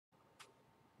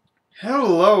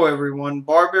Hello everyone,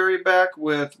 Barberry back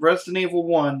with Resident Evil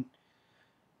 1.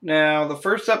 Now, the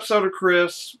first episode of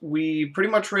Chris, we pretty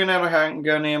much ran out of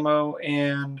handgun ammo,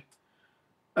 and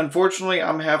unfortunately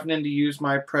I'm having to use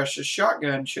my precious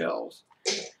shotgun shells.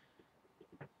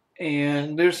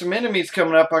 And there's some enemies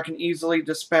coming up I can easily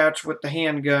dispatch with the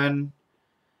handgun.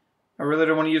 I really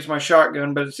don't want to use my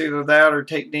shotgun, but it's either that or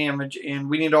take damage,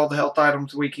 and we need all the health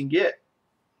items we can get.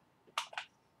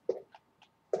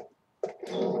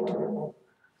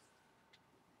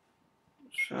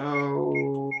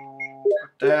 So,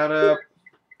 put that up.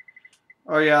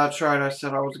 Oh yeah, that's right, I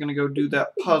said I was going to go do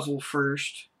that puzzle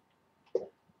first.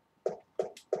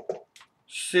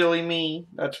 Silly me.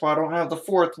 That's why I don't have the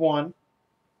fourth one.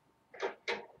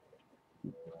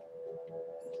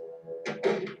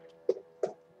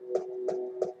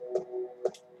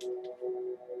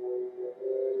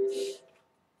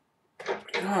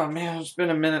 Oh man, it's been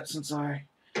a minute since I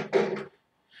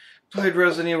played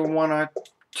Resident Evil 1. I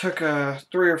took a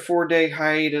 3 or 4 day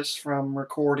hiatus from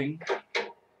recording.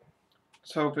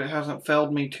 Let's hope it hasn't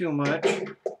failed me too much.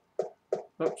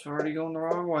 Oops, already going the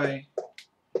wrong way.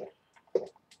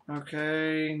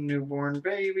 Okay, newborn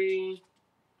baby.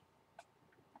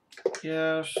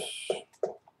 Yes.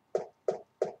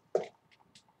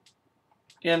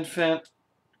 Infant.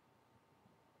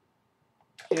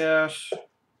 Yes.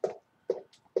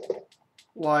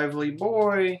 Lively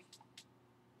boy.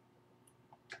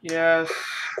 Yes.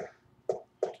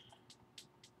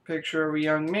 Picture of a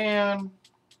young man.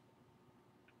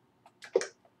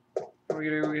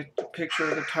 We're going to get the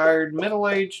picture of a tired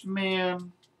middle-aged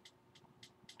man.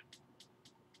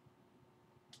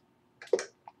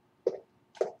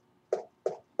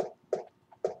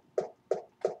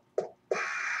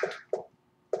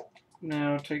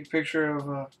 Now take a picture of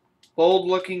a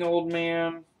bold-looking old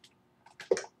man.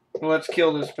 Let's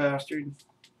kill this bastard.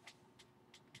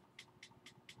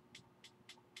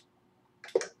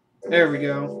 There we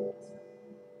go.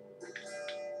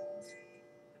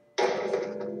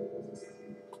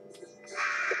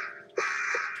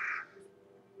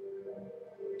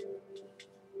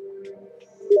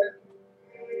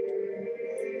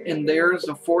 And there's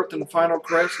the fourth and final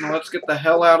crest. Now let's get the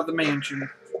hell out of the mansion.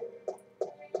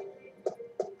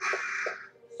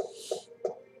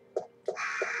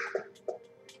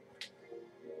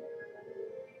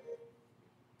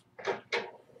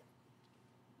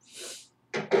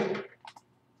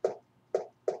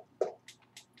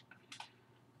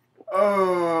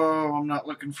 Oh, I'm not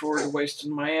looking forward to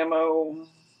wasting my ammo.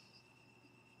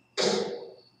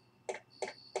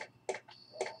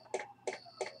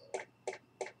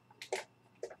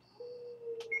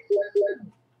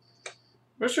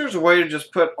 Wish there's a way to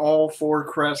just put all 4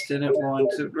 crests in at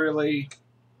once. It would really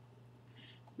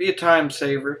be a time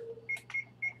saver.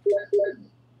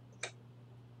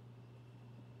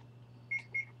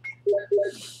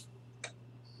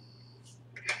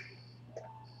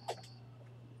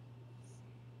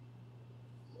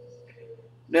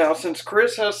 Now, since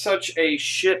Chris has such a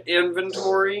shit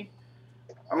inventory,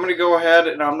 I'm going to go ahead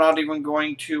and I'm not even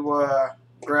going to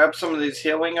grab some of these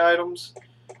healing items.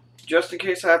 Just in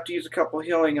case I have to use a couple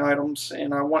healing items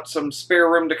and I want some spare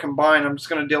room to combine, I'm just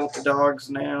going to deal with the dogs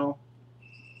now.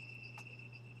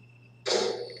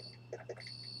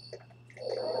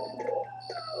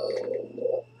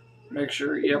 Make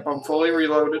sure, yep, I'm fully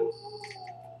reloaded.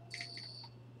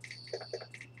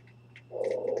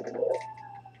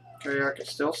 Okay, I can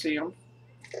still see them.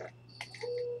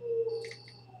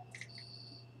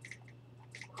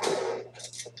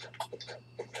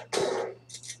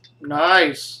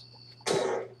 Nice.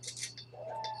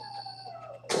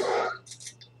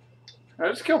 I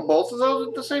just killed both of those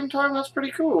at the same time? That's pretty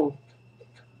cool.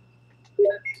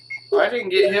 I didn't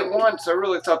get hit once. I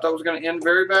really thought that was going to end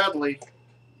very badly.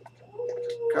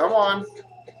 Come on.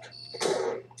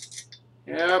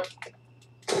 Yep.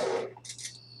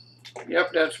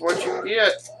 Yep, that's what you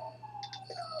get.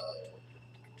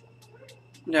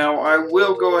 Now, I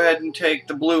will go ahead and take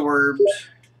the blue herbs.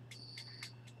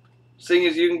 Seeing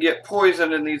as you can get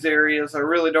poisoned in these areas, I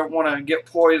really don't want to get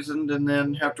poisoned and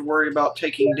then have to worry about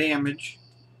taking damage.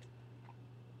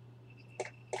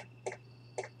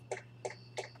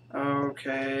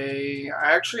 Okay,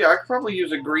 actually I could probably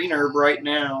use a green herb right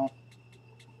now.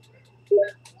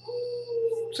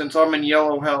 Since I'm in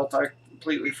yellow health, I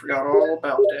completely forgot all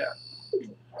about that.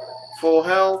 Full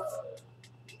health.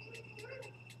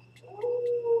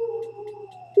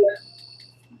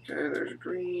 Okay, there's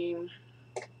green.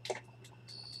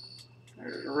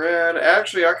 There's red.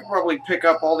 Actually, I could probably pick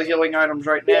up all the healing items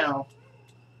right now.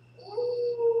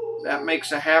 That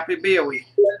makes a happy Billy.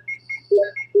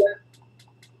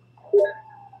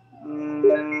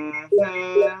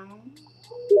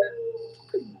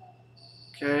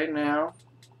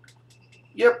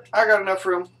 Yep, I got enough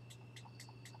room.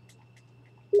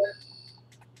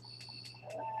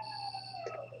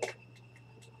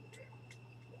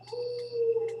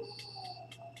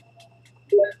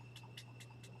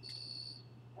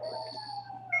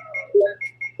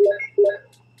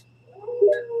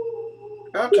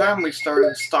 About time we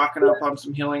started stocking up on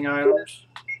some healing items.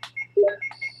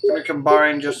 I'm going to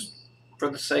combine just for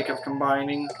the sake of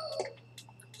combining.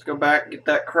 Let's go back, get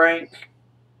that crank.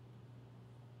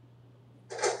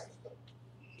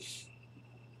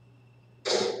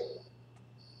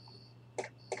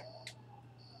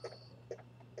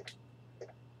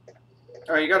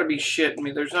 Oh, you gotta be shitting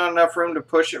me. There's not enough room to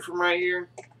push it from right here.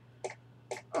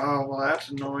 Oh, well, that's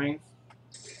annoying.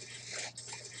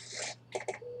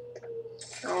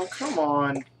 Oh, come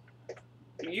on.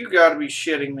 You gotta be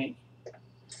shitting me.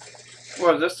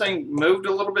 What, this thing moved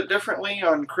a little bit differently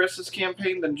on Chris's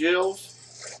campaign than Jill's?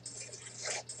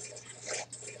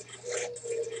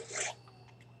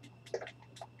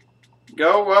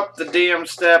 Go up the damn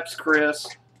steps, Chris.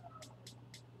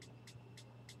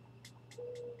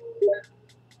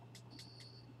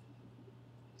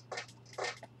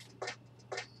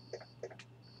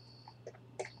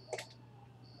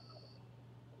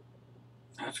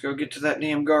 Let's go get to that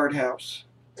damn guardhouse.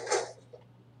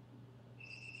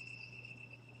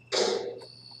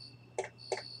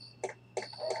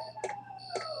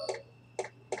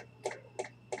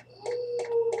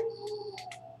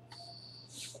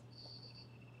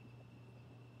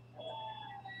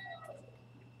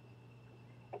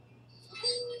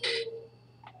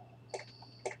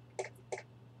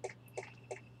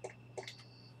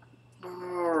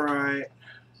 Alright.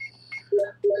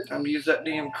 Time to use that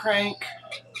damn crank.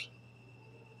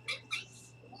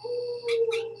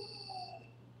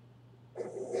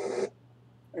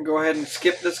 And go ahead and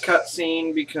skip this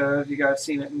cutscene because you guys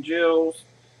seen it in Jill's.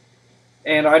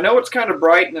 And I know it's kind of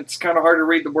bright and it's kind of hard to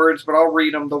read the words, but I'll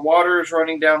read them. The water is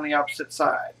running down the opposite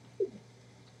side.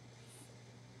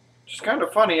 Which is kind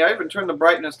of funny. I even turned the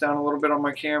brightness down a little bit on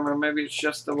my camera. Maybe it's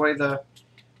just the way the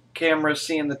camera is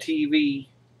seeing the TV.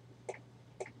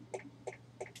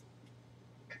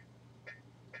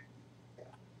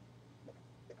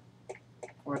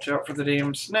 Watch out for the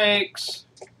damn snakes.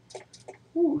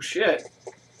 Ooh, shit.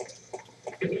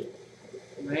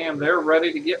 Damn, they're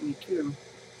ready to get me, too.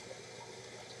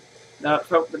 Now, let's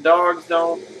hope the dogs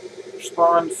don't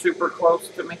spawn super close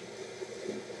to me.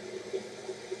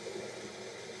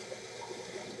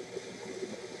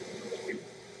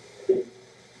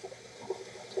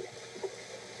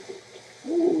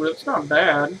 Ooh, that's not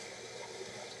bad.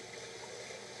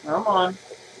 Come on.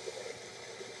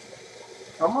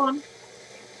 Come on.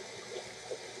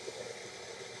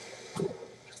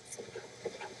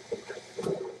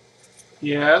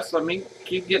 Yes, let me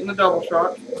keep getting the double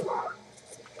shot.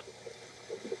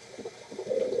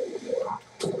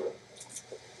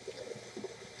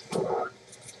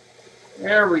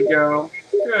 There we go.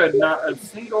 Good, not a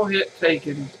single hit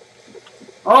taken.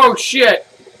 Oh, shit!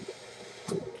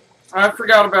 I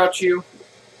forgot about you.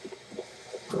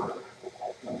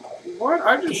 What?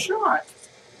 I just shot.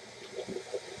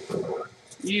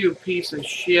 You piece of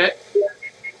shit.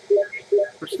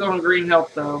 We're still in green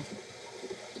health, though.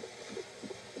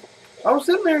 I was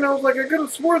sitting there and I was like, I could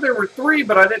have swore there were 3,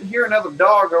 but I didn't hear another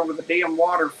dog over the damn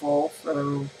waterfall,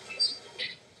 so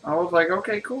I was like,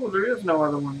 okay, cool, there is no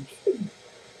other ones.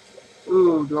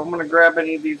 Ooh, do I want to grab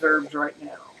any of these herbs right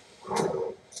now?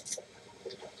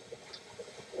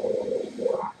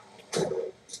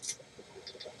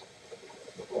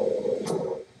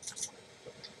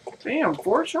 Damn,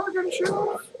 4 shotgun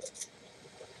shells?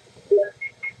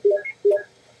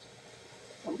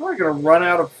 I'm probably gonna run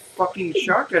out of fucking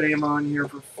shotgun ammo in here,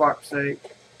 for fuck's sake.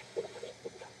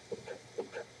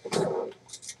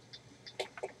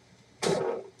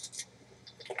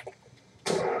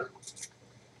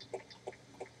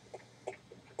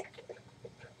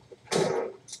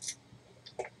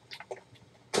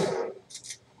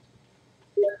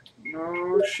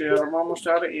 Oh shit, I'm almost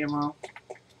out of ammo.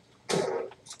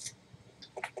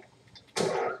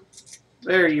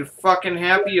 There, you fucking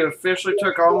happy? You officially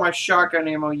took all my shotgun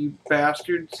ammo, you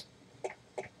bastards.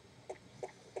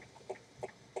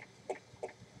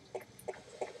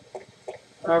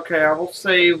 Okay, I will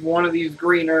save one of these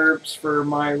green herbs for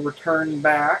my return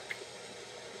back.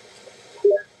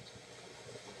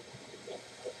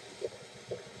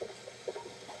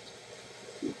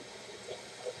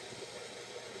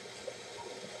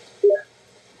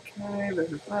 Okay,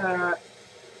 there's that.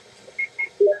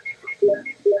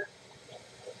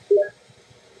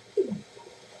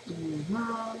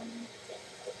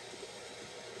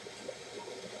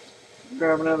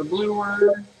 Grab another blue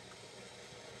herb.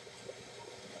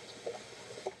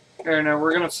 Here, now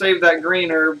we're going to save that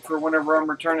green herb for whenever I'm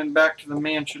returning back to the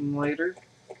mansion later.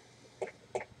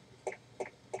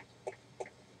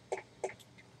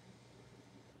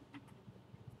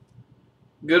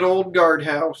 Good old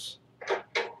guardhouse.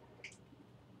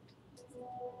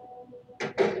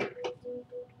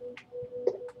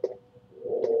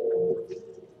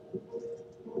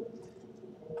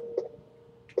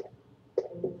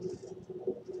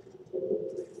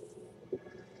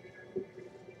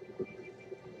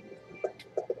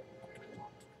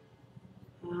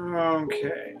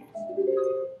 Okay.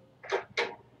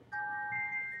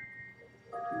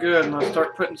 Good, and I'll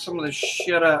start putting some of this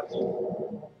shit up.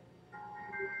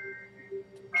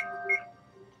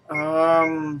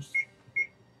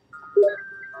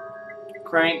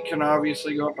 Crank can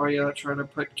obviously go up. Oh yeah, try to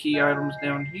put key items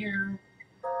down here.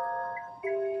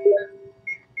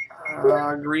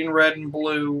 Green, red, and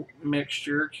blue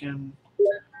mixture can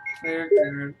there.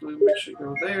 Green, red, blue mixture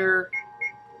go there.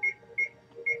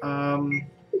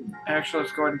 Actually,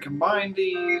 let's go ahead and combine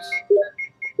these.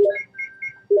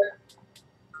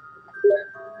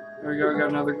 There we go. We got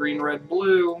another green, red,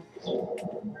 blue.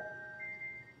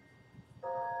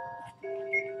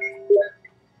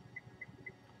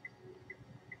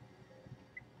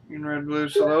 Green, red, blue.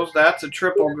 So that's a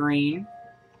triple green.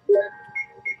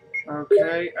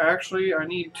 Okay, actually, I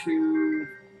need to.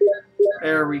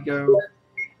 There we go.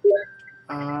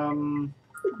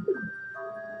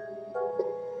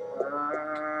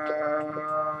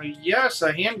 Yes,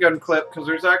 a handgun clip, because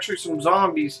there's actually some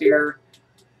zombies here,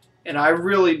 and I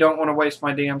really don't want to waste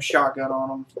my damn shotgun on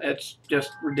them. It's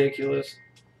just ridiculous.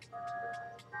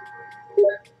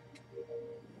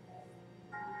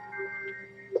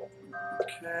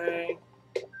 Okay.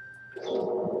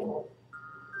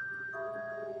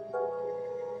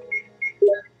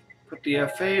 Put the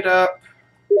F8 up.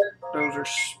 Those are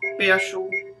special.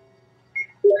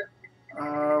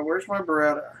 Where's my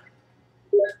Beretta?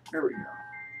 There we go.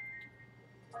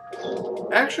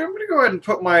 Actually, I'm going to go ahead and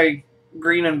put my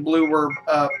green and blue herb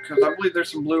up, because I believe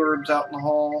there's some blue herbs out in the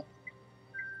hall.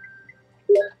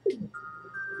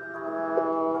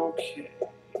 Okay.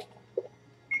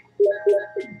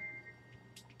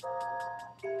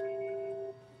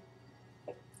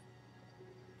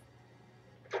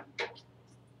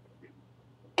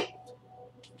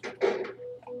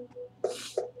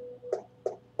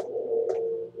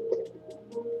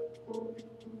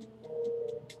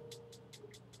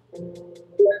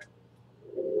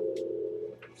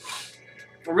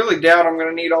 I really doubt I'm going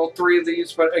to need all three of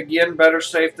these, but again, better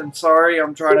safe than sorry.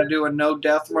 I'm trying to do a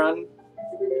no-death run.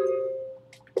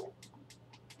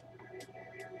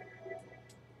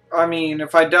 I mean,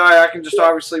 if I die, I can just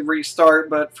obviously restart,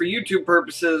 but for YouTube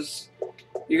purposes,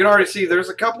 you can already see there's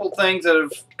a couple things that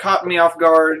have caught me off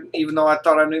guard, even though I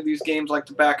thought I knew these games like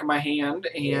the back of my hand,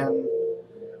 and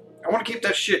I want to keep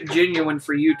that shit genuine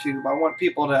for YouTube. I want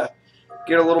people to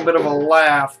get a little bit of a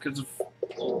laugh, because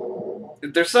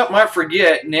if there's something I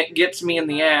forget and it gets me in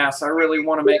the ass, I really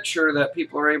want to make sure that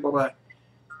people are able to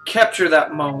capture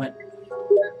that moment.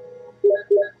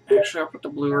 Actually, I'll put the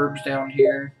blue herbs down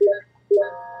here.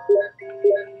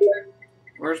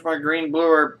 Where's my green blue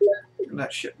herb? Give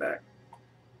that shit back.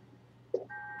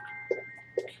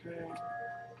 Okay.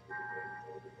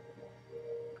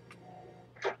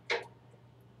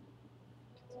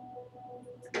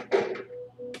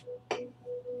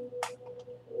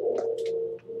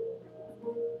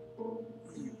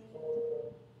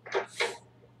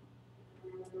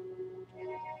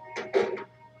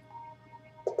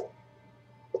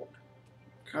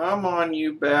 Come on,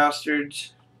 you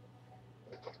bastards.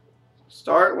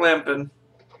 Start limping.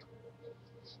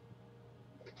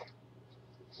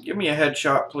 Give me a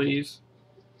headshot, please.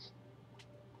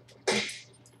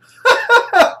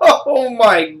 Oh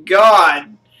my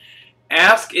God.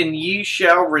 Ask and ye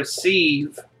shall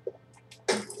receive.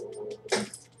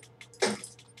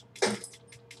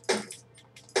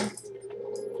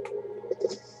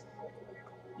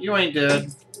 You ain't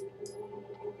dead.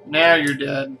 Now you're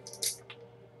dead.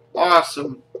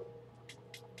 Awesome.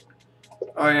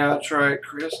 Oh yeah, that's right.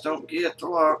 Chris, don't get the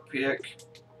lockpick.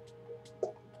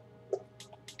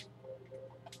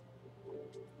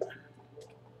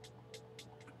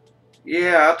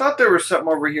 Yeah, I thought there was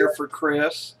something over here for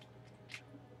Chris.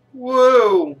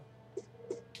 Whoa.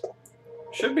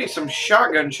 Should be some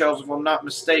shotgun shells if I'm not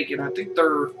mistaken. I think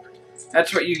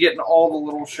that's what you get in all the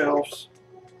little shelves.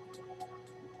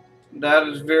 That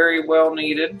is very well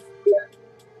needed.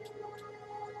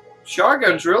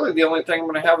 Shotgun's really the only thing I'm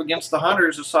going to have against the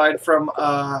hunters aside from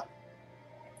my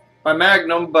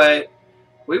Magnum, but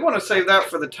we want to save that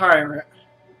for the Tyrant.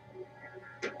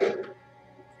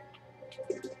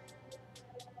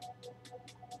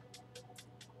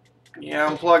 Yeah,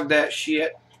 unplug that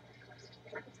shit.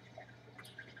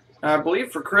 I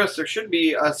believe for Chris there should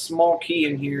be a small key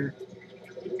in here.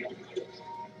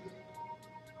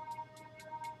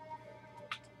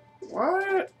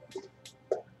 What?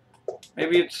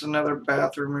 Maybe it's another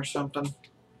bathroom or something.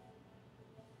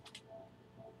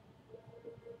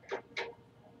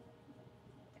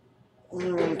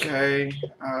 Okay.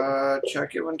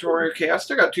 Check inventory. Okay, I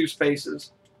still got 2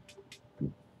 spaces.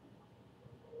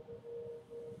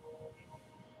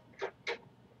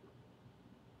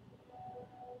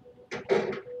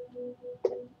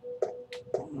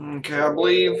 Okay, I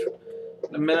believe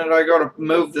the minute I go to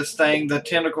move this thing, the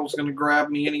tentacle's going to grab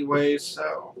me anyway,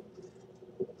 so...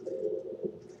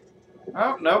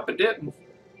 Oh, nope, it didn't.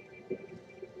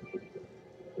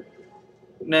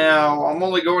 Now, I'm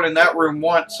only going in that room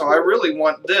once, so I really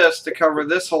want this to cover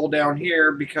this hole down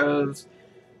here because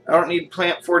I don't need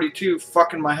Plant 42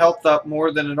 fucking my health up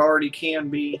more than it already can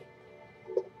be.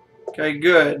 Okay,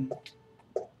 good.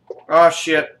 Oh,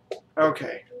 shit.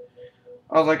 Okay.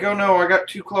 I was like, oh no, I got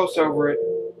too close over it.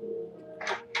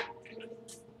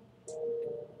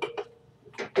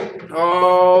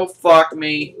 Oh, fuck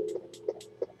me.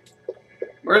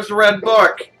 Where's the red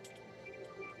book?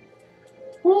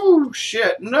 Whoo,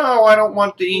 shit. No, I don't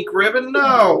want the ink ribbon.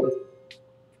 No.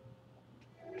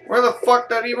 Where the fuck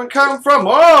did that even come from?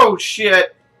 Oh,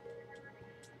 shit.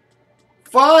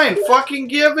 Fine, fucking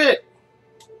give it.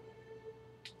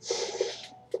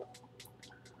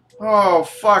 Oh,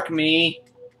 fuck me.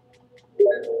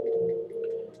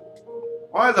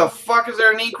 Why the fuck is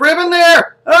there an ink ribbon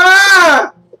there?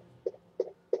 Ah!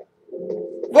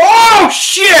 Oh,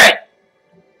 shit!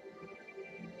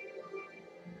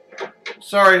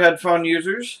 Sorry, headphone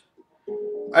users.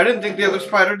 I didn't think the other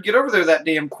spider would get over there that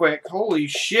damn quick. Holy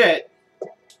shit.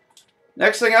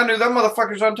 Next thing I knew, that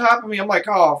motherfucker's on top of me. I'm like,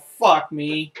 oh, fuck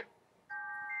me.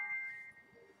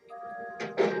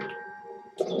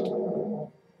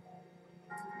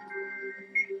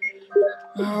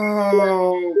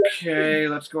 Okay,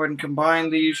 let's go ahead and combine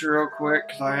these real quick,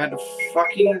 because I had to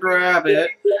fucking grab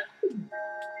it.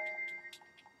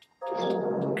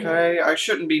 Okay, I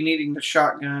shouldn't be needing the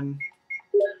shotgun.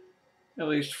 At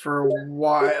least for a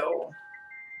while.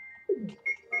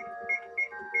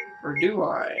 Or do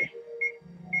I?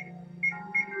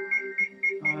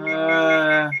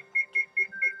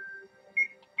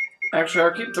 Actually,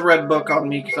 I'll keep the red book on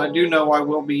me, because I do know I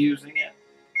will be using it.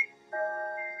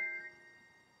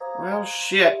 Well,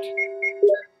 shit.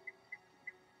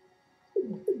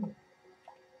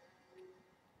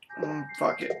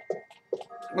 Fuck it.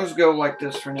 Let's go like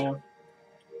this for now.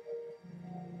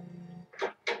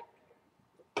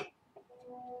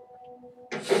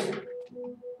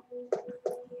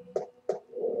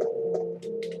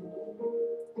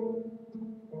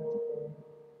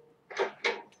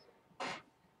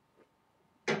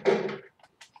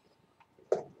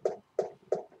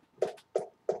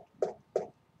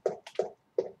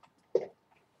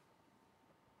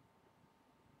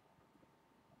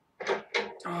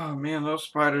 Oh man, those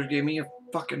spiders gave me a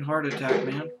fucking heart attack,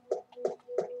 man.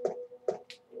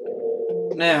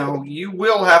 Now, you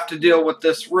will have to deal with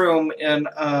this room in,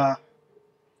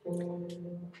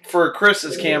 for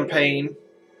Chris's campaign.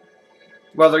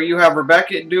 Whether you have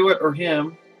Rebecca do it or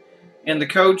him. And the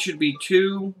code should be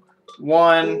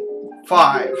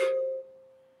 215.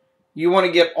 You want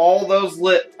to get all those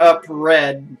lit up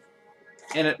red.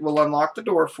 And it will unlock the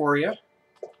door for you.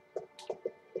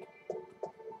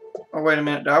 Oh, wait a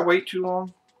minute. Did I wait too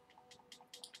long?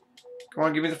 Come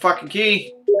on, give me the fucking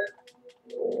key.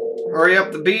 Hurry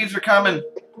up, the bees are coming.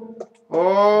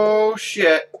 Oh,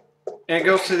 shit. And it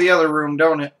goes to the other room,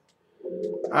 don't it?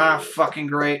 Ah, fucking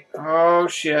great. Oh,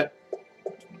 shit.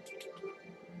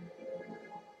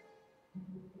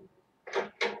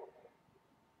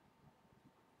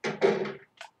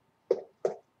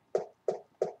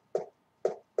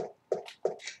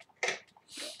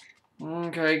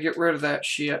 Okay, get rid of that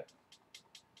shit.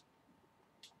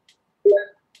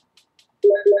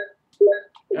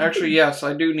 Actually, yes,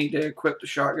 I do need to equip the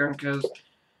shotgun because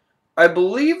I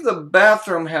believe the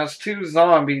bathroom has 2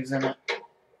 zombies in it.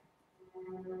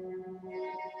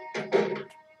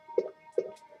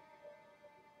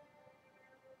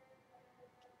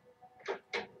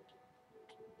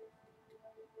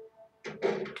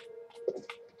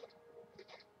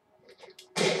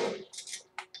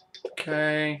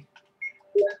 Okay.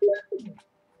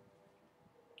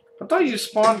 I thought you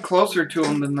spawned closer to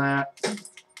him than that.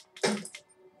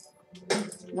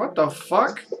 What the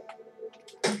fuck?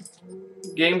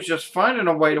 Game's just finding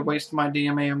a way to waste my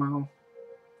damn ammo.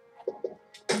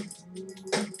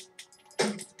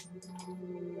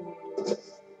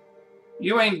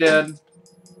 You ain't dead.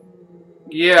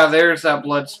 Yeah, there's that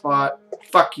blood spot.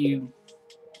 Fuck you.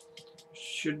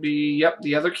 Should be, yep,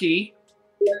 the other key.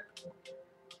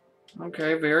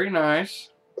 Okay, very nice.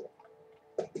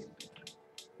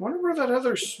 Wonder where that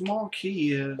other small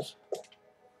key is.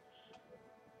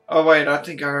 Oh wait, I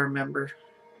think I remember.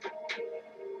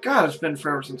 God, it's been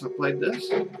forever since I played this.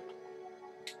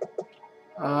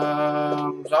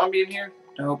 Zombie in here?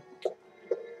 Nope.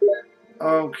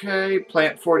 Okay,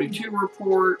 Plant 42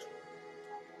 report.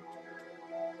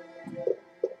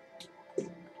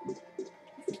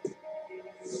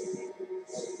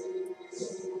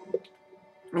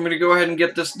 I'm going to go ahead and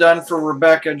get this done for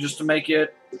Rebecca just to make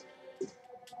it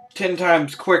 10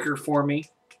 times quicker for me.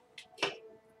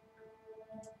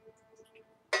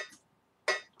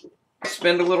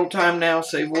 Spend a little time now,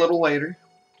 save a little later.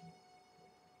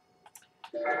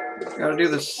 Gotta do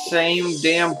the same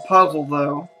damn puzzle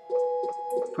though.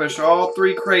 Push all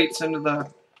 3 crates into the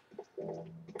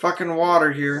fucking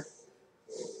water here.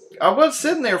 I was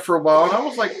sitting there for a while and I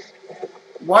was like,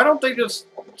 why don't they just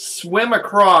swim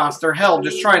across, or hell,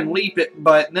 just try and leap it?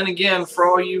 But then again, for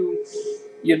all you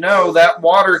know, that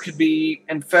water could be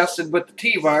infested with the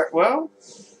T-virus. Well,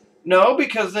 no,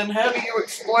 because then how do you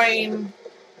explain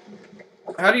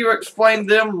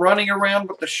them running around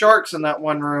with the sharks in that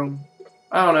one room?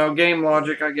 I don't know, game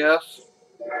logic, I guess.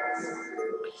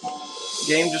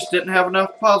 Game just didn't have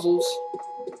enough puzzles.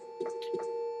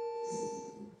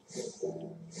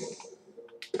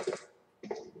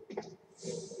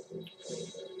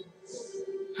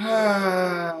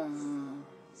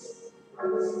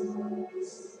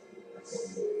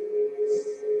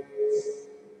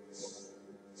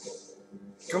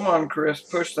 Come on, Chris,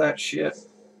 push that shit.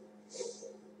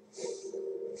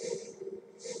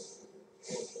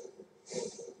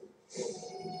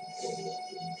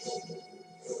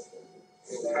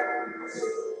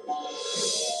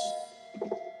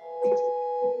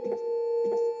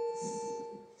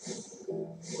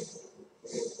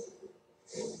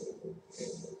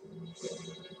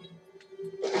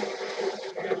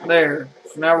 There.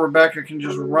 So now Rebecca can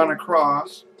just run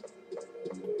across.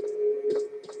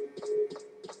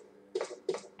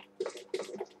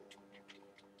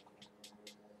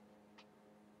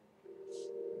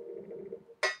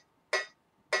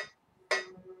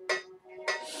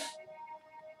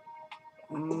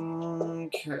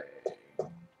 Okay.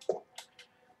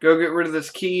 Go get rid of this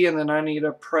key, and then I need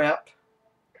a prep.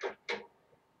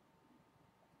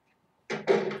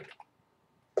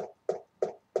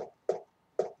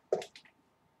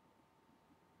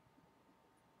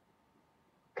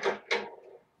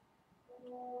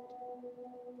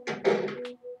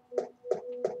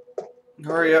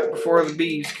 Hurry up before the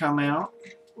bees come out.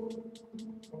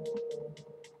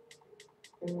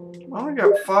 I only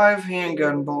got 5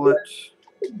 handgun bullets.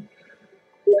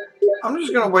 I'm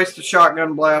just going to waste a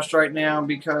shotgun blast right now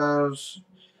because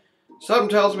something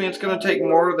tells me it's going to take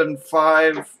more than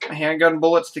 5 handgun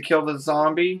bullets to kill the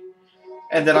zombie.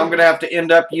 And then I'm going to have to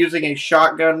end up using a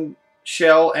shotgun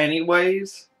shell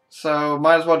anyways. So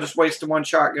might as well just waste the 1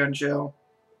 shotgun shell.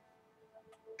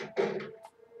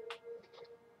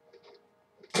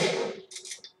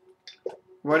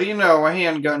 What do you know? A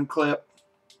handgun clip.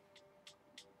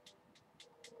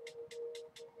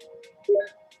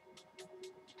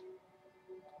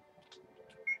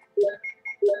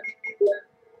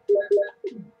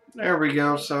 There we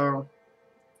go. So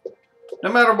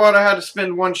no matter what, I had to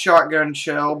spend 1 shotgun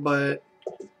shell, but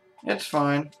it's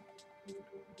fine.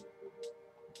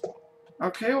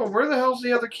 Okay, well, where the hell's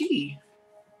the other key?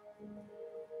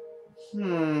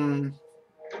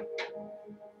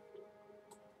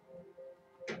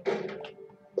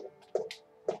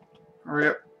 Hurry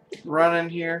up. Run in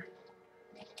here.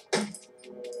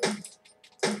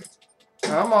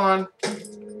 Come on.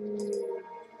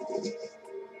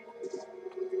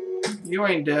 You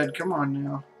ain't dead. Come on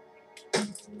now.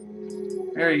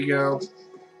 There you go.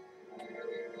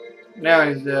 Now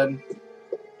he's dead.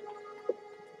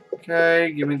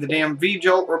 Okay, give me the damn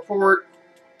V-Jolt report.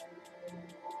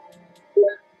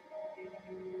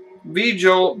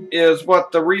 V-Jolt is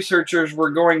what the researchers were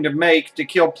going to make to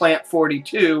kill Plant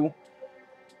 42,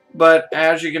 but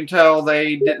as you can tell,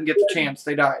 they didn't get the chance.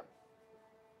 They died.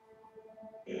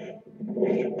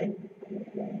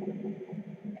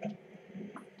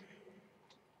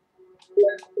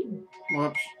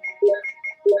 Whoops.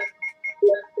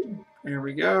 There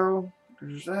we go.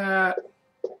 There's that.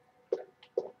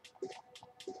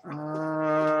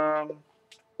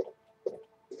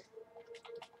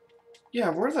 Yeah,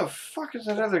 where the fuck is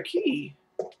that other key?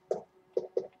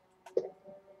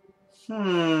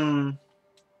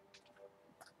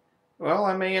 Well,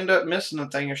 I may end up missing a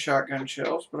thing of shotgun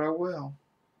shells, but I will.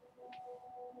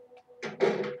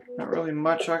 Not really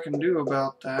much I can do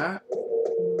about that.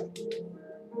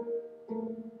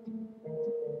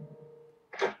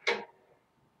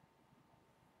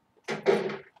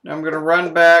 Now I'm going to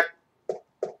run back,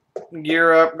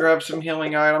 gear up, grab some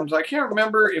healing items. I can't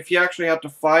remember if you actually have to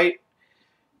fight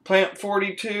Plant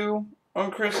 42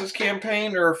 on Chris's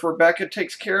campaign or if Rebecca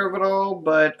takes care of it all,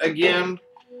 but again,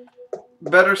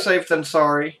 better safe than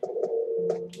sorry.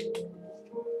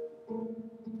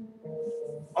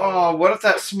 Oh, what if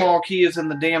that small key is in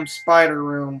the damn spider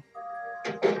room?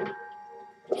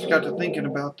 Just got to thinking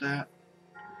about that.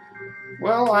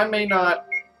 Well, I may not.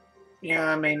 Yeah,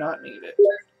 I may not need it.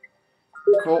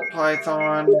 Colt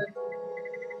Python.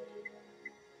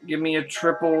 Give me a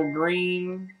triple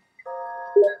green.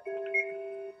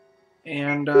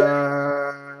 And,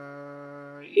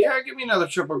 yeah, give me another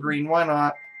triple green. Why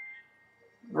not?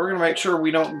 We're going to make sure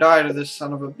we don't die to this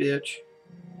son of a bitch.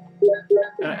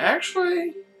 And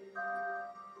actually,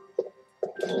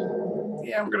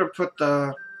 yeah, I'm going to put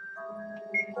the...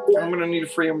 I'm going to need a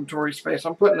free inventory space.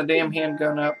 I'm putting the damn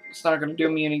handgun up. It's not going to do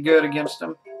me any good against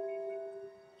him.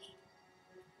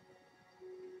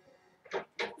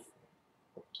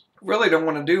 Really don't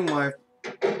want to do my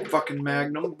fucking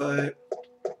Magnum, but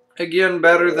again,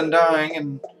 better than dying,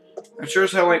 and I sure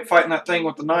as hell ain't fighting that thing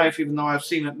with the knife, even though I've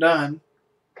seen it done.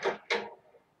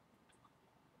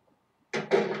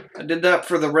 I did that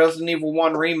for the Resident Evil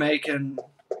 1 remake, and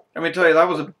let me tell you, that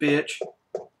was a bitch.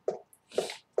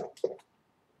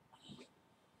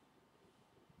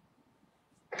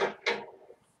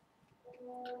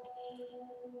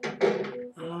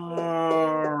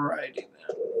 Alrighty then.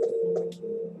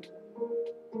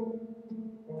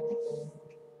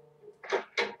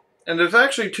 And there's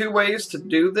actually two ways to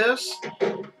do this.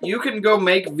 You can go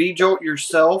make V-Jolt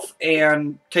yourself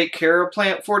and take care of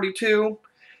Plant 42.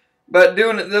 But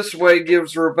doing it this way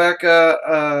gives Rebecca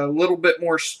a little bit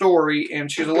more story,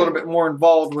 and she's a little bit more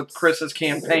involved with Chris's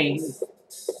campaign.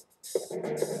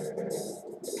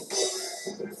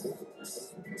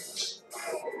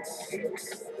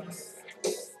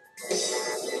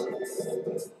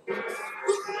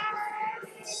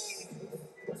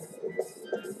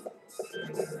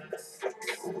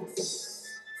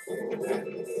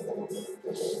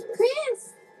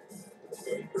 Chris!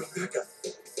 Rebecca,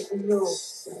 no,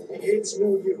 it's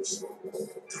no use.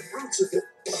 The roots of it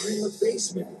are in the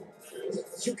basement.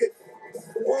 You could...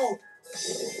 Whoa!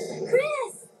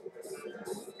 Chris!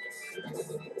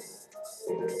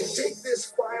 Take this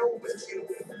file with you.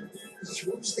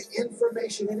 Use the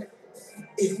information in it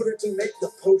in order to make the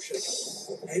potion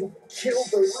and kill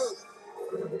the root.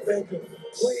 Rebecca,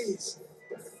 please.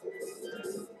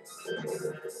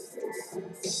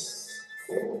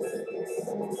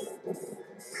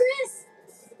 Chris!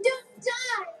 Don't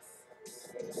die!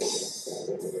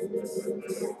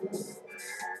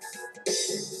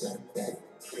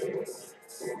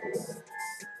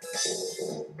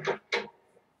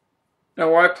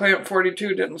 Now why Plant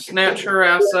 42 didn't snatch her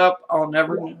ass up, I'll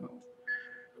never know.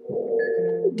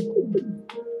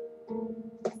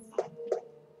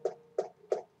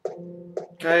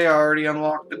 Okay, I already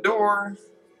unlocked the door.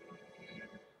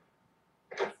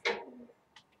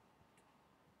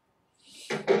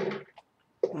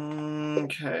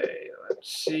 Okay,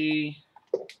 let's see.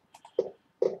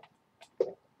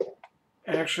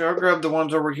 Actually, I'll grab the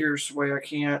ones over here so way I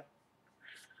can't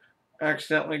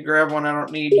accidentally grab one I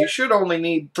don't need. You should only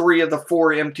need 3 of the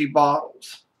 4 empty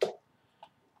bottles.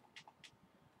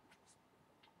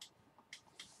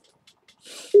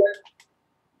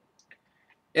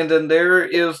 And then there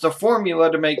is the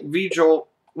formula to make V-Jolt.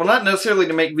 Well, not necessarily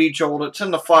to make V-Jolt, it's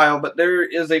in the file, but there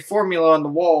is a formula on the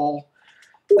wall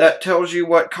that tells you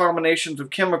what combinations of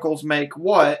chemicals make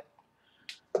what.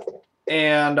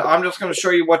 And I'm just going to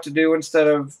show you what to do instead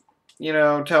of, you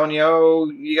know, telling you, oh,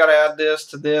 you got to add this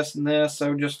to this and this.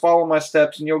 So just follow my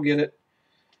steps and you'll get it.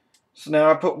 So now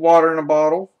I put water in a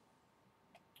bottle.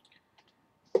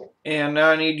 And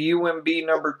now I need UMB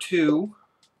number 2.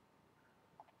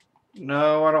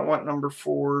 No, I don't want number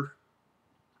 4.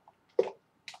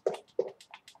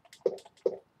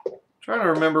 Trying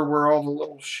to remember where all the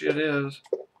little shit is.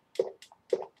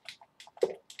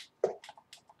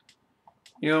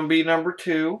 UMB number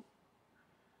 2.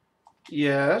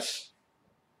 Yes.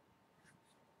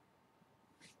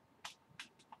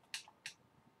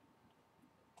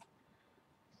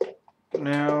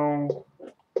 Now,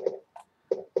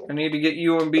 I need to get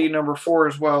UMB number 4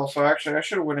 as well. So actually, I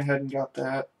should have went ahead and got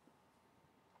that.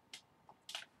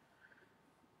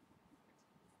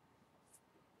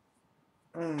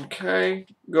 Okay.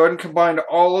 Go ahead and combine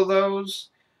all of those.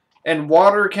 And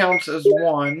water counts as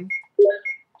 1.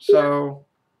 So...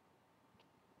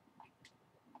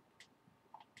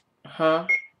 Huh?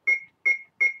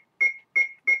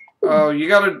 Oh, you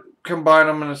gotta combine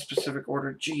them in a specific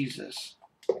order. Jesus.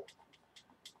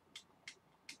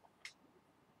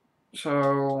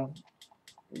 So,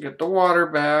 get the water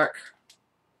back.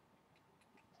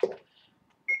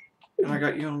 And I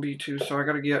got UMB2, so I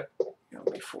gotta get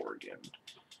UMB4 again.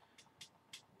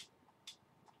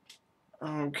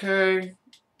 Okay.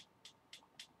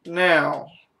 Now,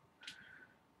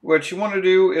 what you want to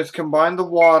do is combine the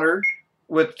water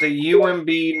with the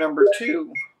UMB number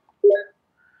 2,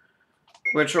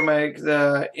 which will make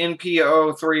the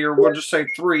NPO3, or we'll just say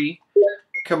 3.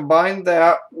 Combine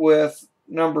that with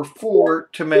number 4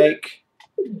 to make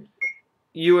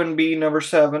UMB number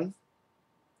 7.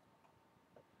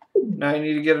 Now you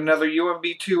need to get another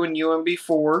UMB2 and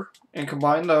UMB4 and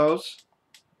combine those.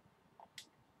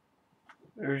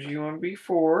 There's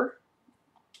UMB4.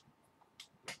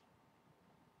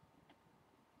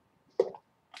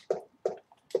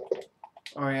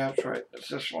 Oh yeah, that's right. That's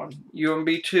this one.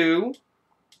 UMB2.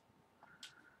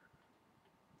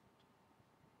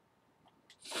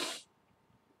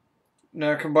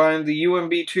 Now combine the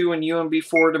UMB2 and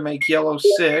UMB4 to make yellow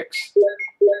 6.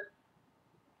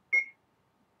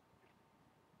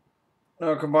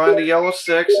 Now combine the yellow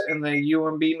 6 and the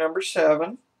UMB number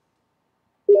 7.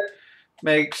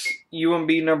 Makes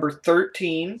UMB number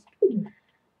 13.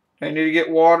 I need to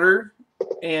get water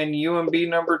and UMB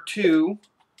number 2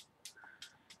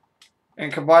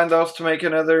 and combine those to make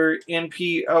another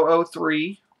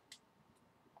NPO3.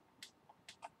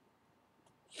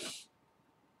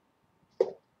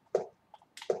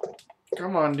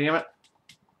 Come on, damn it.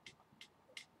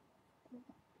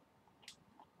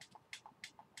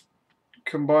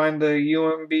 Combine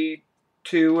the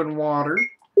UMB2 and water.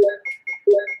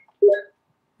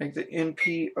 Make the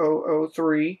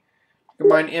NPO3.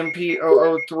 Combine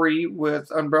NPO3 with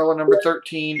umbrella number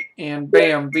 13 and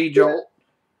bam, V-Jolt.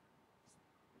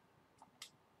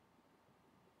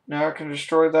 Now I can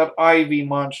destroy that Ivy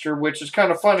monster, which is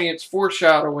kind of funny. It's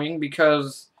foreshadowing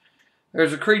because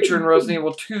there's a creature in Resident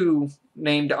Evil 2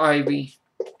 named Ivy.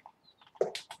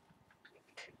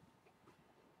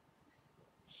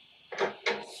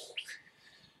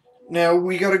 Now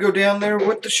we gotta go down there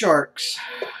with the sharks.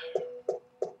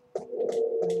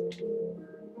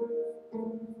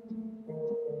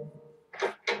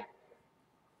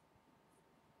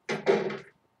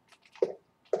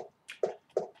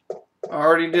 I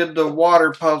already did the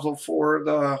water puzzle for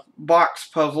the box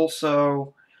puzzle,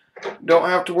 so don't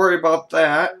have to worry about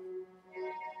that.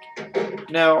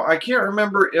 Now, I can't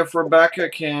remember if Rebecca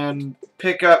can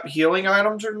pick up healing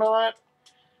items or not,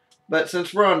 but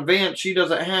since we're on Vance, she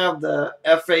doesn't have the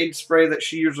F-Aid spray that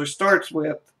she usually starts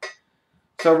with.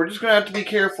 So we're just going to have to be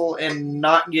careful and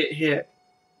not get hit.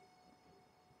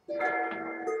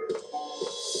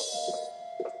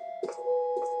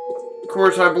 Of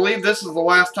course, I believe this is the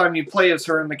last time you play as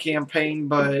her in the campaign,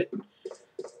 but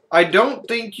I don't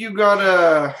think you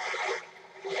gotta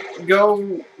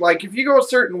go, like, if you go a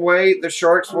certain way, the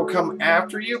sharks will come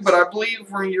after you, but I believe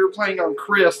when you're playing on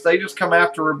Chris, they just come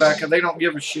after Rebecca. They don't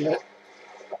give a shit.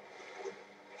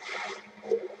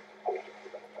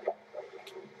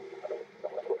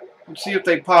 Let's see if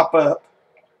they pop up.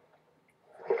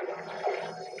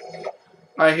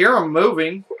 I hear them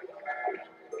moving.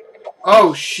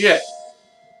 Oh, shit.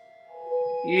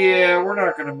 Yeah, we're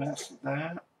not going to mess with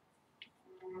that.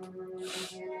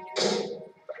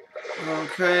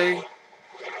 Okay.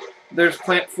 There's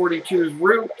Plant 42's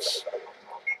roots.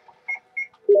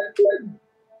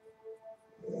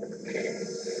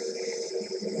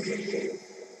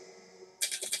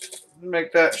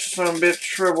 Make that son of a bitch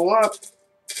shrivel up.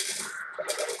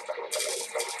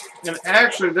 And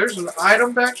actually, there's an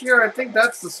item back here. I think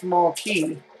that's the small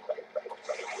key.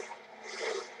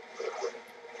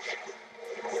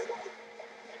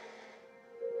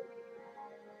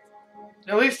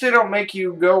 At least they don't make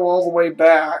you go all the way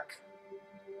back.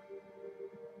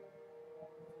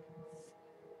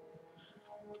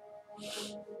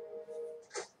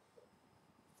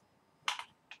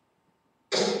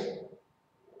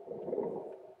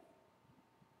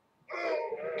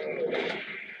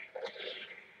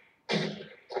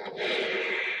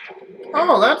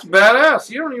 Oh, that's badass.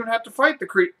 You don't even have to fight the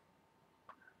creep.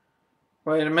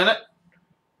 Wait a minute.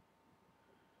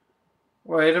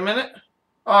 Wait a minute.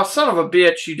 Oh, son of a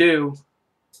bitch, you do.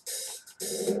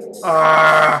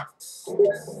 Ah.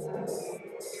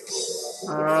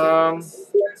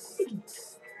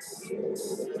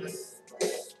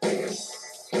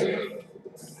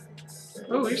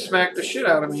 Oh, he smacked the shit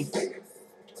out of me.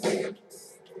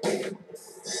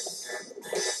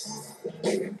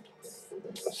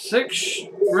 6.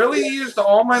 Really used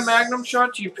all my Magnum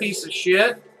shots, you piece of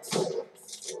shit.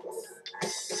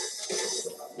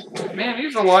 Man,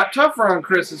 he's a lot tougher on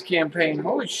Chris's campaign.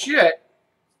 Holy shit.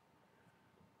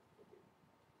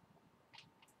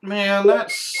 Man, that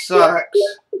sucks.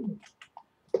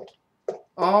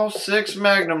 All 6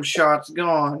 Magnum shots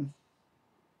gone.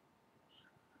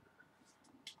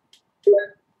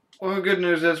 Well, the good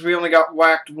news is we only got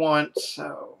whacked once,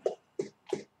 so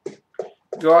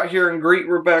go out here and greet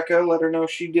Rebecca, let her know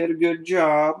she did a good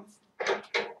job.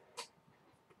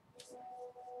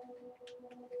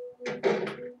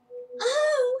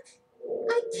 Oh,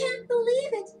 I can't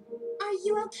believe it. Are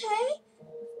you okay?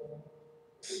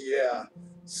 Yeah,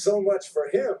 so much for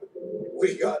him.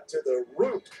 We got to the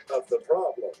root of the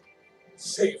problem.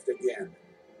 Saved again.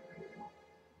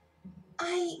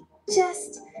 I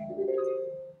just...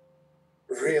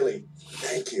 Really,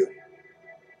 thank you.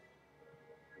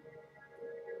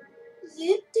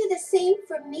 You'd do the same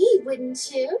for me,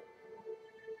 wouldn't you?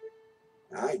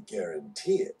 I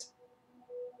guarantee it.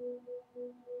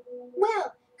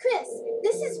 Well, Chris,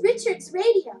 this is Richard's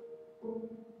radio.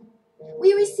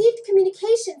 We received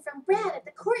communication from Brad at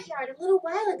the courtyard a little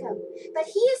while ago, but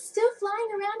he is still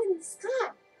flying around in the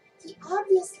sky. He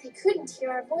obviously couldn't hear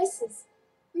our voices.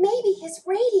 Maybe his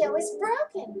radio is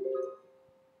broken.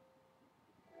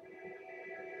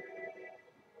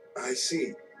 I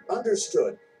see.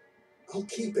 Understood. I'll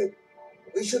keep it.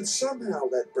 We should somehow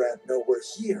let Brad know we're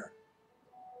here.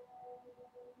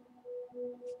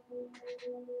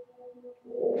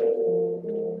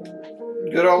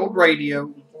 Good old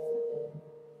radio.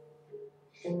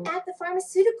 At the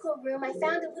pharmaceutical room I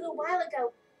found a little while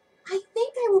ago, I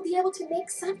think I will be able to make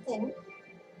something.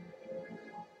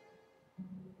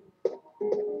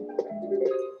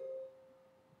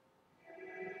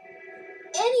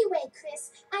 Anyway,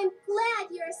 Chris, I'm glad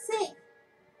you're safe.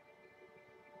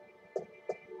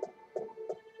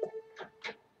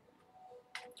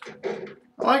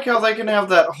 I like how they can have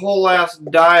that whole ass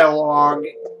dialogue,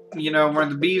 you know, where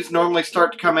the bees normally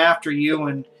start to come after you,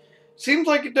 and it seems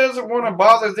like it doesn't want to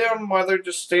bother them while they're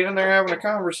just standing there having a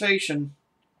conversation.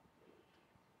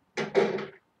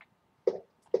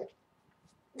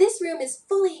 This room is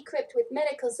fully equipped with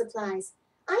medical supplies.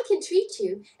 I can treat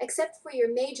you, except for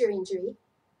your major injury.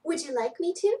 Would you like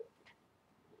me to?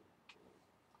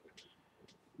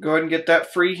 Go ahead and get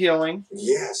that free healing.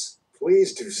 Yes,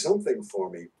 please do something for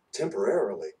me,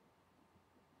 temporarily.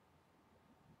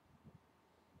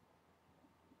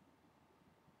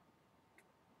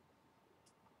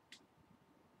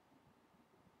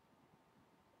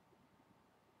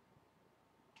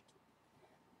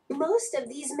 Most of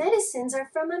these medicines are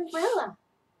from Umbrella.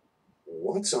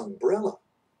 What's Umbrella?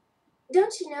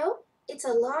 Don't you know? It's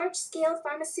a large-scale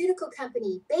pharmaceutical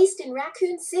company based in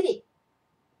Raccoon City.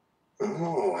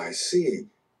 Oh, I see.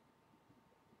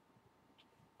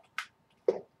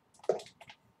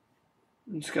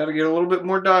 Just got to get a little bit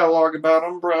more dialogue about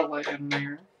Umbrella in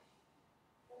there.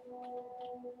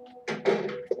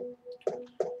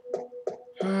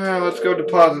 Let's go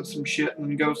deposit some shit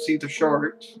and go see the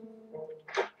sharks.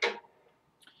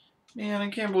 Man, I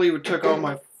can't believe it took all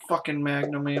my fucking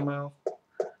Magnum ammo.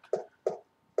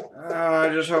 I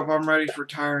just hope I'm ready for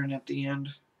tiring at the end.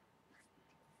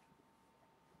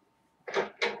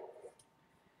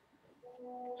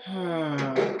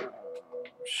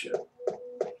 Shit.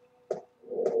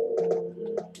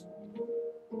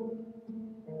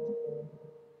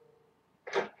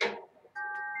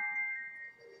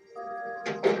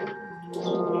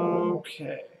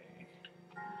 Okay.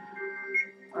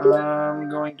 I'm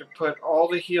going to put all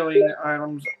the healing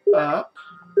items up.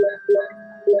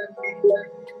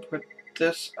 Put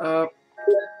this up.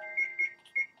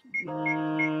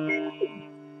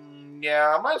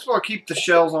 Yeah, I might as well keep the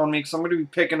shells on me because I'm going to be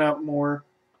picking up more.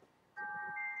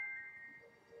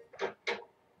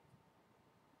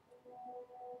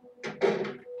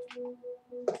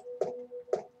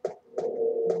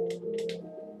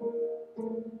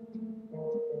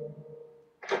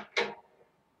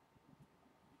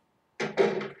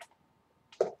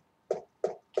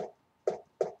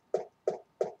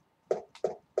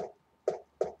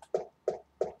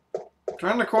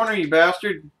 Turn the corner, you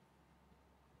bastard.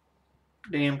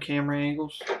 Damn camera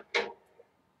angles.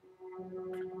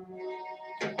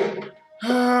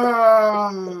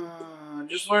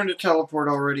 Just learned to teleport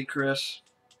already, Chris.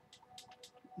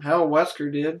 Hell,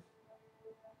 Wesker did.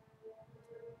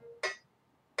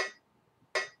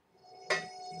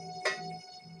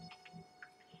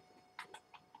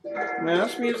 Man,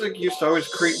 this music used to always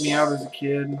creep me out as a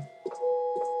kid.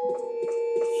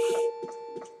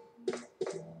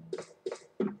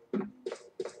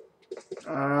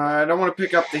 I don't want to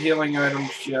pick up the healing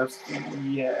items just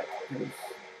yet.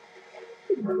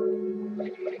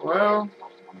 Well,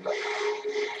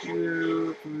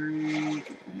 2, 3.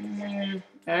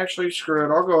 Actually, screw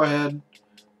it. I'll go ahead.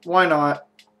 Why not?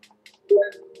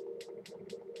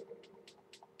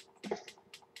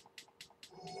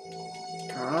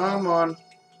 Come on.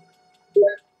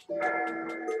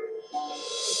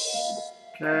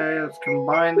 Okay, let's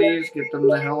combine these. Get them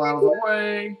the hell out of the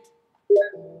way.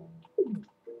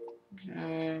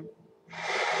 Okay.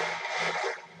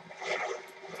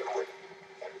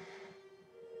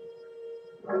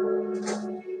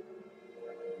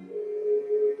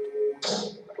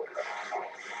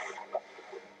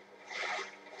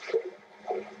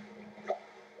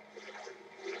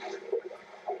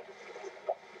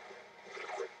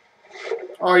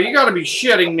 Oh, you gotta be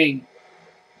shitting me.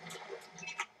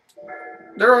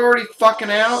 They're already fucking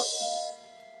out?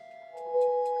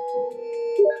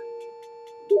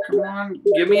 Come on,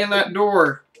 get me in that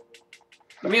door.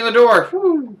 Let me in the door.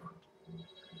 Whew.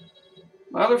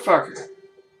 Motherfucker.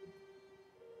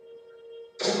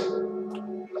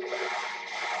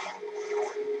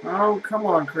 Oh, come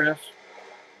on, Chris.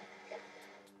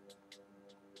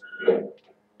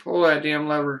 Pull that damn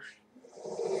lever.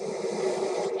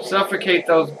 Suffocate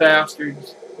those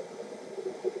bastards.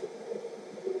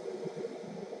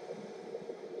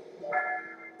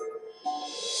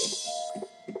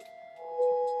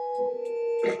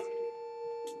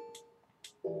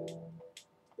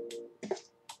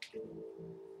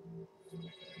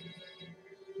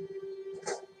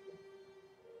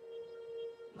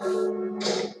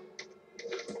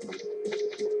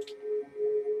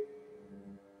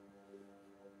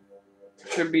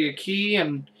 Should be a key,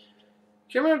 and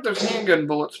can't remember if there's handgun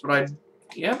bullets, but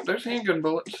yep, there's handgun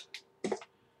bullets.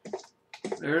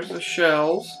 There's the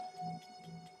shells,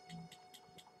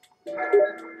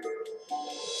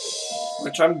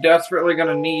 which I'm desperately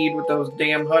gonna need with those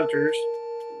damn hunters.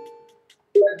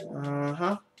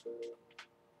 Uh-huh.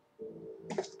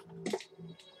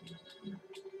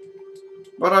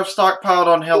 But I've stockpiled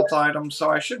on health items, so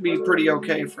I should be pretty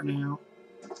okay for now.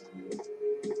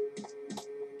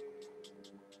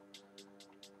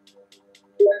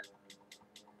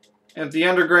 If the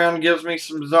underground gives me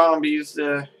some zombies,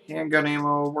 the handgun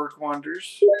ammo will work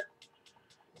wonders.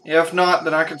 If not,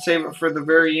 then I can save it for the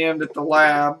very end at the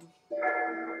lab.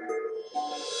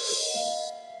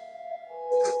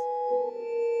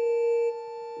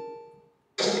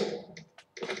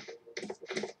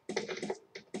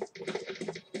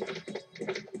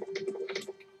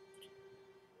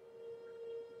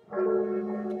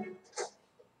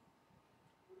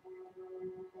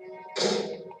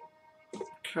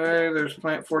 Okay, there's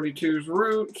Plant 42's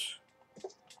root.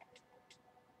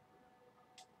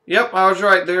 Yep, I was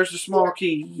right. There's the small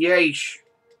key. Yeesh.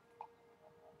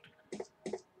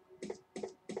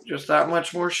 Just that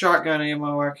much more shotgun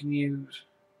ammo I can use.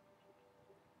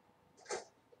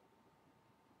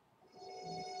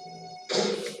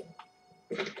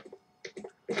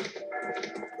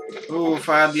 Ooh, if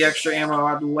I had the extra ammo,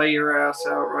 I'd lay your ass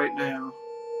out right now.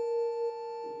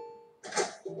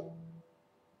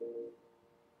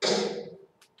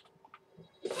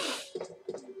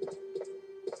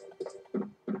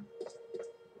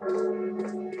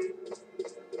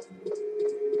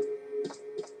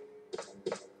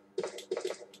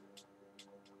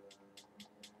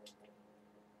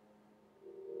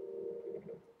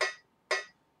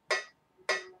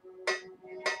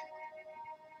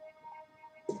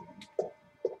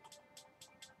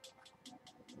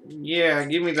 Yeah,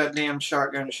 give me that damn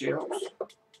shotgun shells.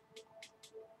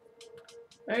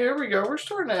 Hey, here we go. We're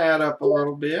starting to add up a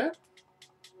little bit.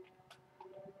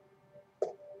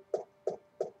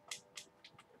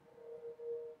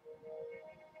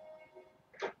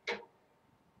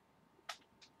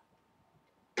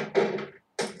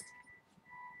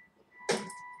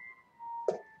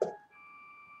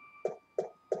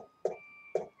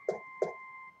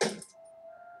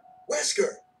 Wesker!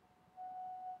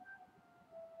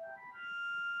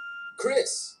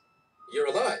 Chris, you're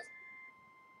alive.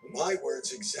 My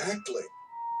words exactly.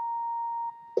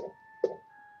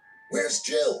 Where's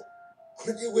Jill?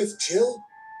 Aren't you with Jill?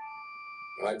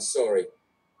 I'm sorry.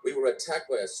 We were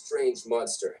attacked by a strange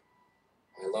monster.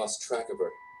 I lost track of her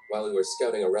while we were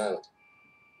scouting around.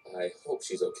 I hope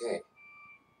she's okay.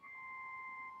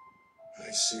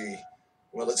 I see.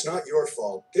 Well, it's not your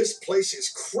fault. This place is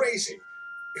crazy.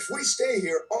 If we stay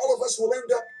here, all of us will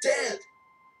end up dead.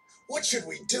 What should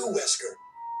we do, Wesker?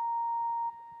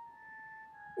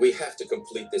 We have to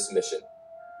complete this mission.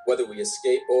 Whether we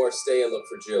escape or stay and look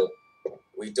for Jill,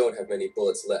 we don't have many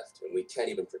bullets left, and we can't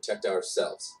even protect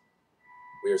ourselves.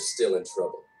 We are still in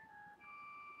trouble.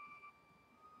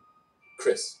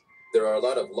 Chris, there are a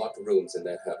lot of locked rooms in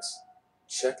that house.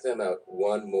 Check them out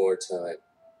one more time.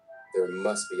 There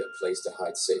must be a place to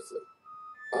hide safely.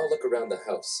 I'll look around the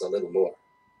house a little more.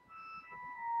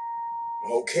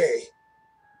 Okay.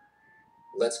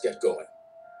 Let's get going.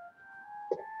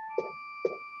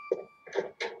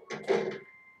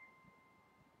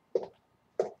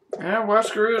 Yeah,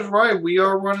 Wesker is right. We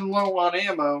are running low on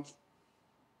ammo.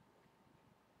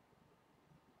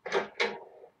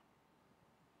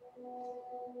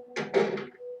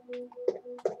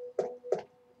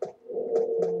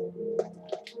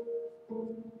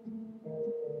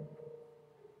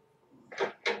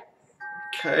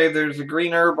 Okay, there's a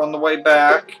green herb on the way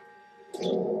back.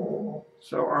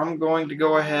 So I'm going to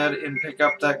go ahead and pick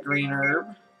up that green herb.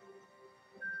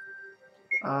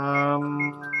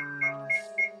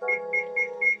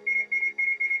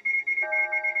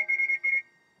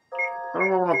 What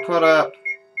do I want to put up?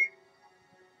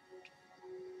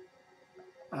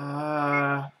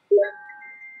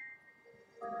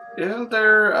 Isn't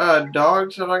there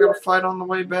dogs that I gotta fight on the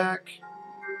way back?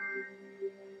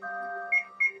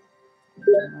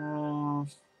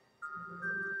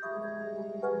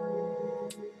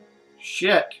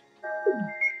 Shit.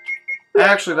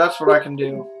 Actually, that's what I can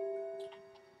do.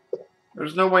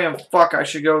 There's no way in fuck I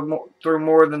should go through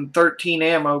more than 13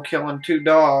 ammo killing 2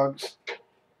 dogs.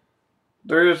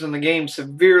 There is in the game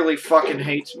severely fucking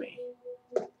hates me.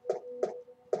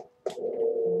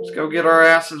 Let's go get our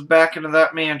asses back into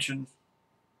that mansion.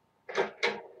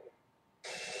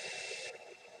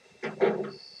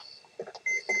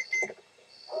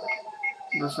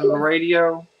 Listen to the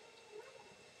radio.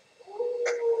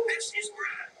 This is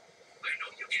Brad. I know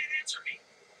you can't answer me.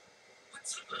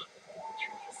 What's up?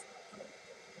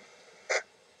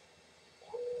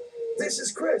 This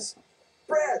is Chris.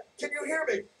 Brad, can you hear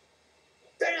me?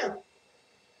 Damn.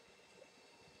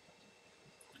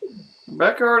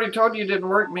 Becca already told you it didn't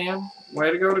work, man.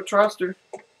 Way to go to trust her.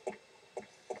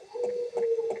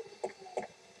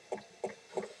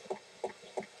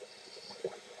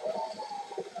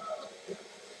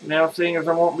 Now, seeing as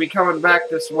I won't be coming back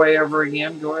this way ever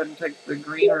again, go ahead and take the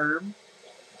green herb.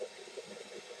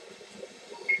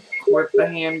 Equip the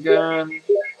handgun.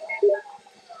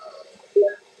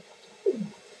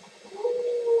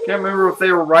 Can't remember if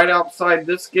they were right outside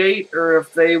this gate or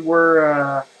if they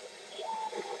were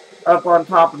up on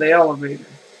top of the elevator.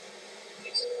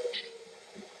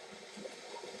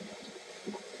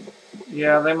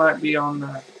 Yeah, they might be on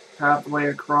the pathway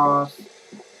across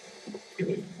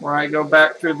where I go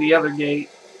back through the other gate.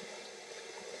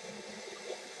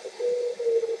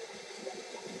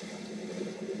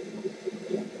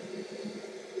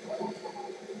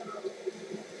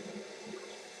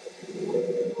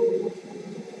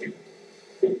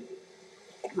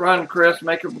 Run, Chris.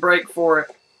 Make a break for it.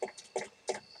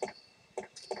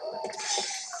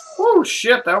 Oh,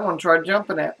 shit. That one tried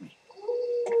jumping at me.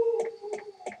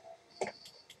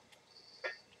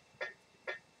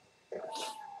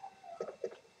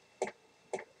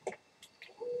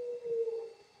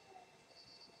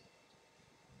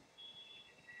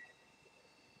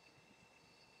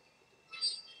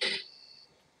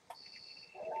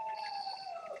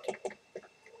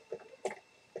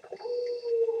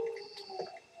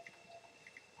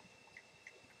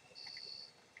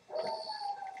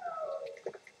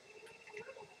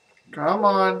 Come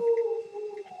on.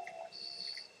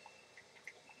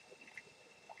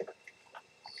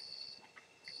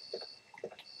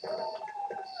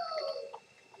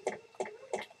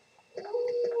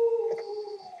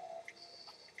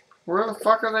 Where the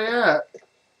fuck are they at?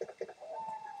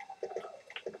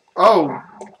 Oh.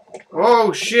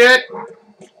 Oh, shit.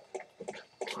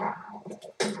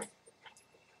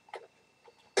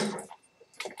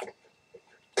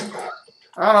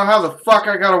 I don't know how the fuck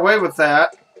I got away with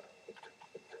that.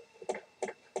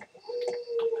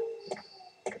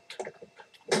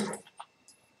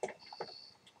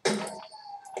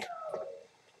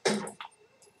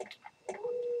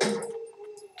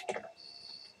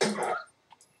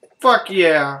 Fuck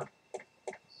yeah.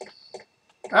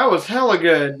 That was hella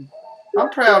good. I'm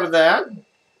proud of that.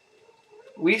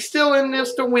 We still in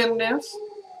this to win this.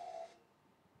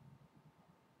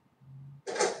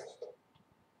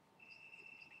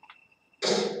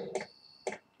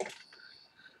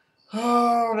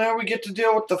 Oh, now we get to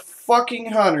deal with the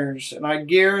fucking hunters. And I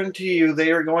guarantee you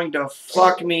they are going to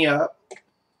fuck me up.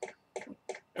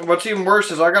 And what's even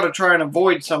worse is I gotta try and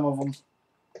avoid some of them.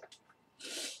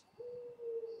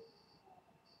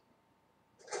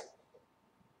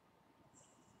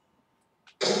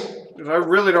 Because I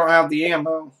really don't have the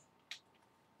ammo.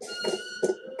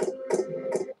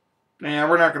 Nah,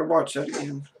 we're not going to watch that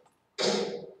again.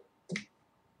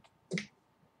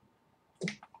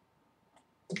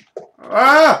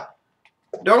 Ah!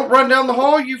 Don't run down the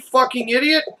hall, you fucking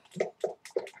idiot!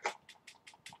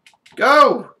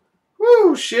 Go!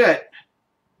 Woo, shit.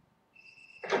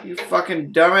 You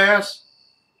fucking dumbass.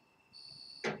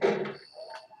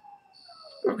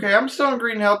 Okay, I'm still in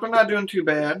green health. I'm not doing too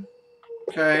bad.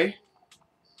 Okay.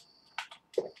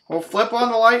 We'll flip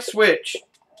on the light switch.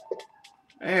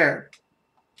 There.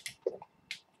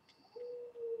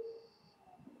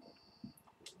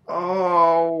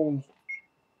 Oh.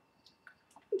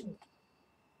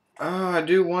 I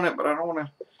do want it, but I don't want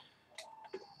to.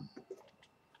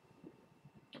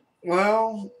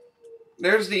 Well,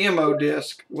 there's the ammo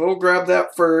disc. We'll grab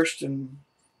that first, and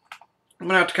I'm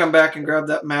going to have to come back and grab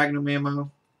that Magnum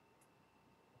ammo.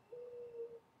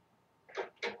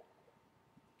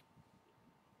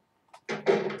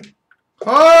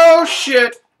 Oh,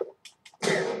 shit!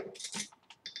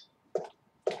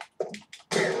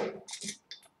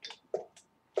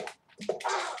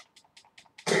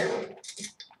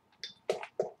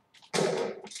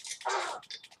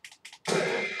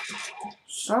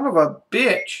 Son of a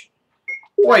bitch.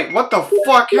 Wait, what the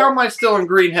fuck? How am I still in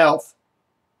green health?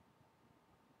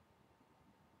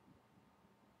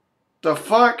 The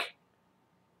fuck?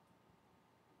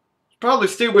 It's probably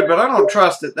stupid, but I don't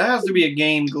trust it. That has to be a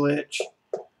game glitch.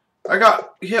 I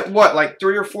got hit, what, like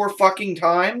 3 or 4 fucking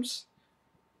times?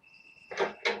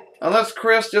 Unless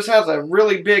Chris just has a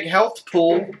really big health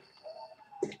pool.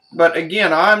 But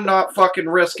again, I'm not fucking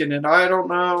risking it. I don't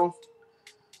know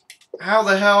how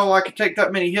the hell I could take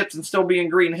that many hits and still be in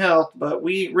green health, but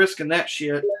we ain't risking that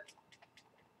shit.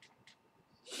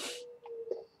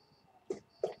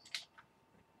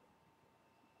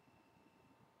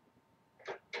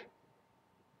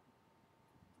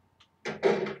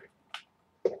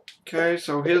 Okay,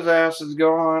 so his ass is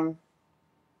gone.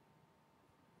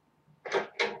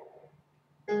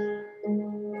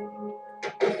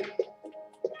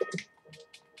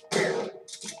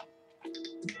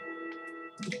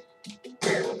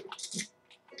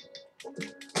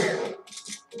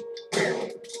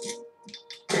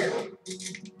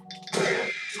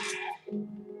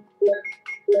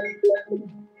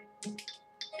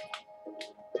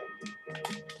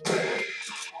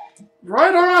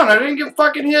 Right on! I didn't get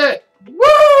fucking hit!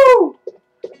 Woo!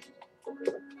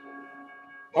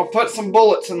 I'll put some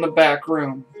bullets in the back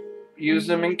room. Use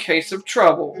them in case of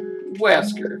trouble.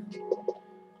 Wesker.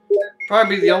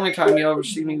 Probably the only time you'll ever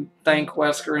see me thank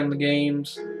Wesker in the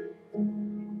games.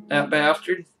 That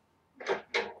bastard.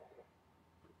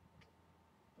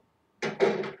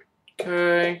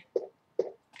 Okay.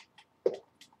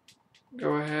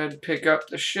 Go ahead, pick up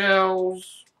the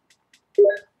shells.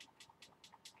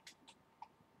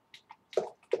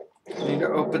 Need to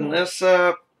open this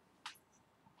up.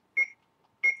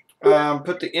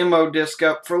 Put the ammo disc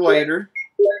up for later.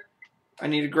 I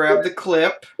need to grab the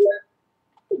clip.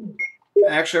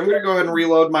 Actually, I'm going to go ahead and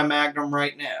reload my Magnum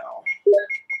right now.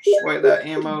 This way that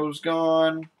ammo's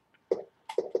gone.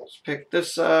 Let's pick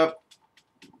this up.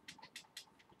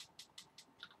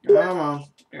 Come on.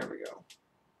 There we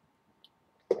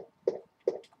go.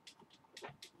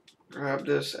 Grab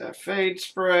this F8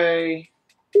 spray.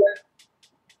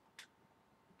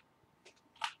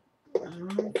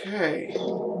 Okay.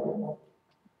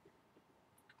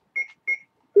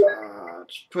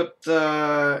 Let's put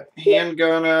the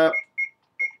handgun up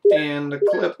and the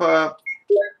clip up.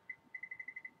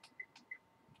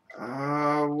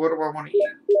 What do I want to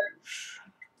use?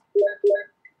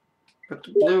 Put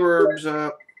the blue herbs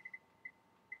up.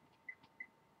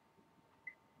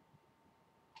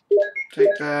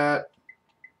 Take that.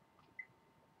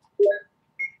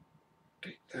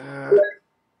 Take that.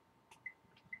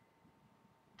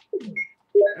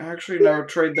 Actually, no,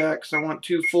 trade that because I want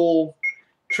 2 full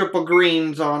triple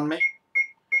greens on me.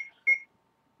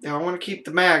 Now, I want to keep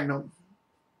the Magnum.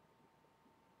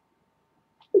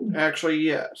 Actually,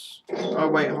 yes. Oh,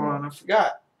 wait, hold on. I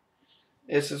forgot.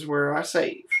 This is where I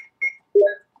save.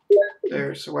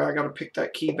 There's the way I got to pick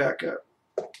that key back up.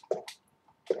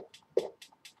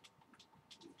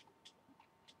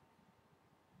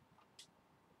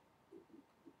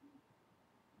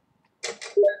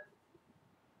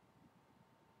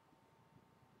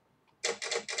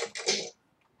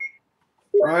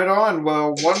 Right on.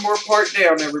 Well, one more part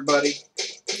down, everybody.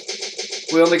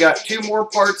 We only got 2 more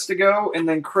parts to go, and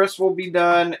then Chris will be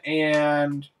done,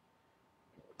 and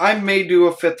I may do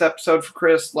a 5th episode for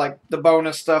Chris, like the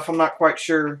bonus stuff. I'm not quite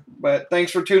sure. But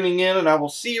thanks for tuning in, and I will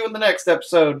see you in the next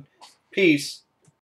episode. Peace.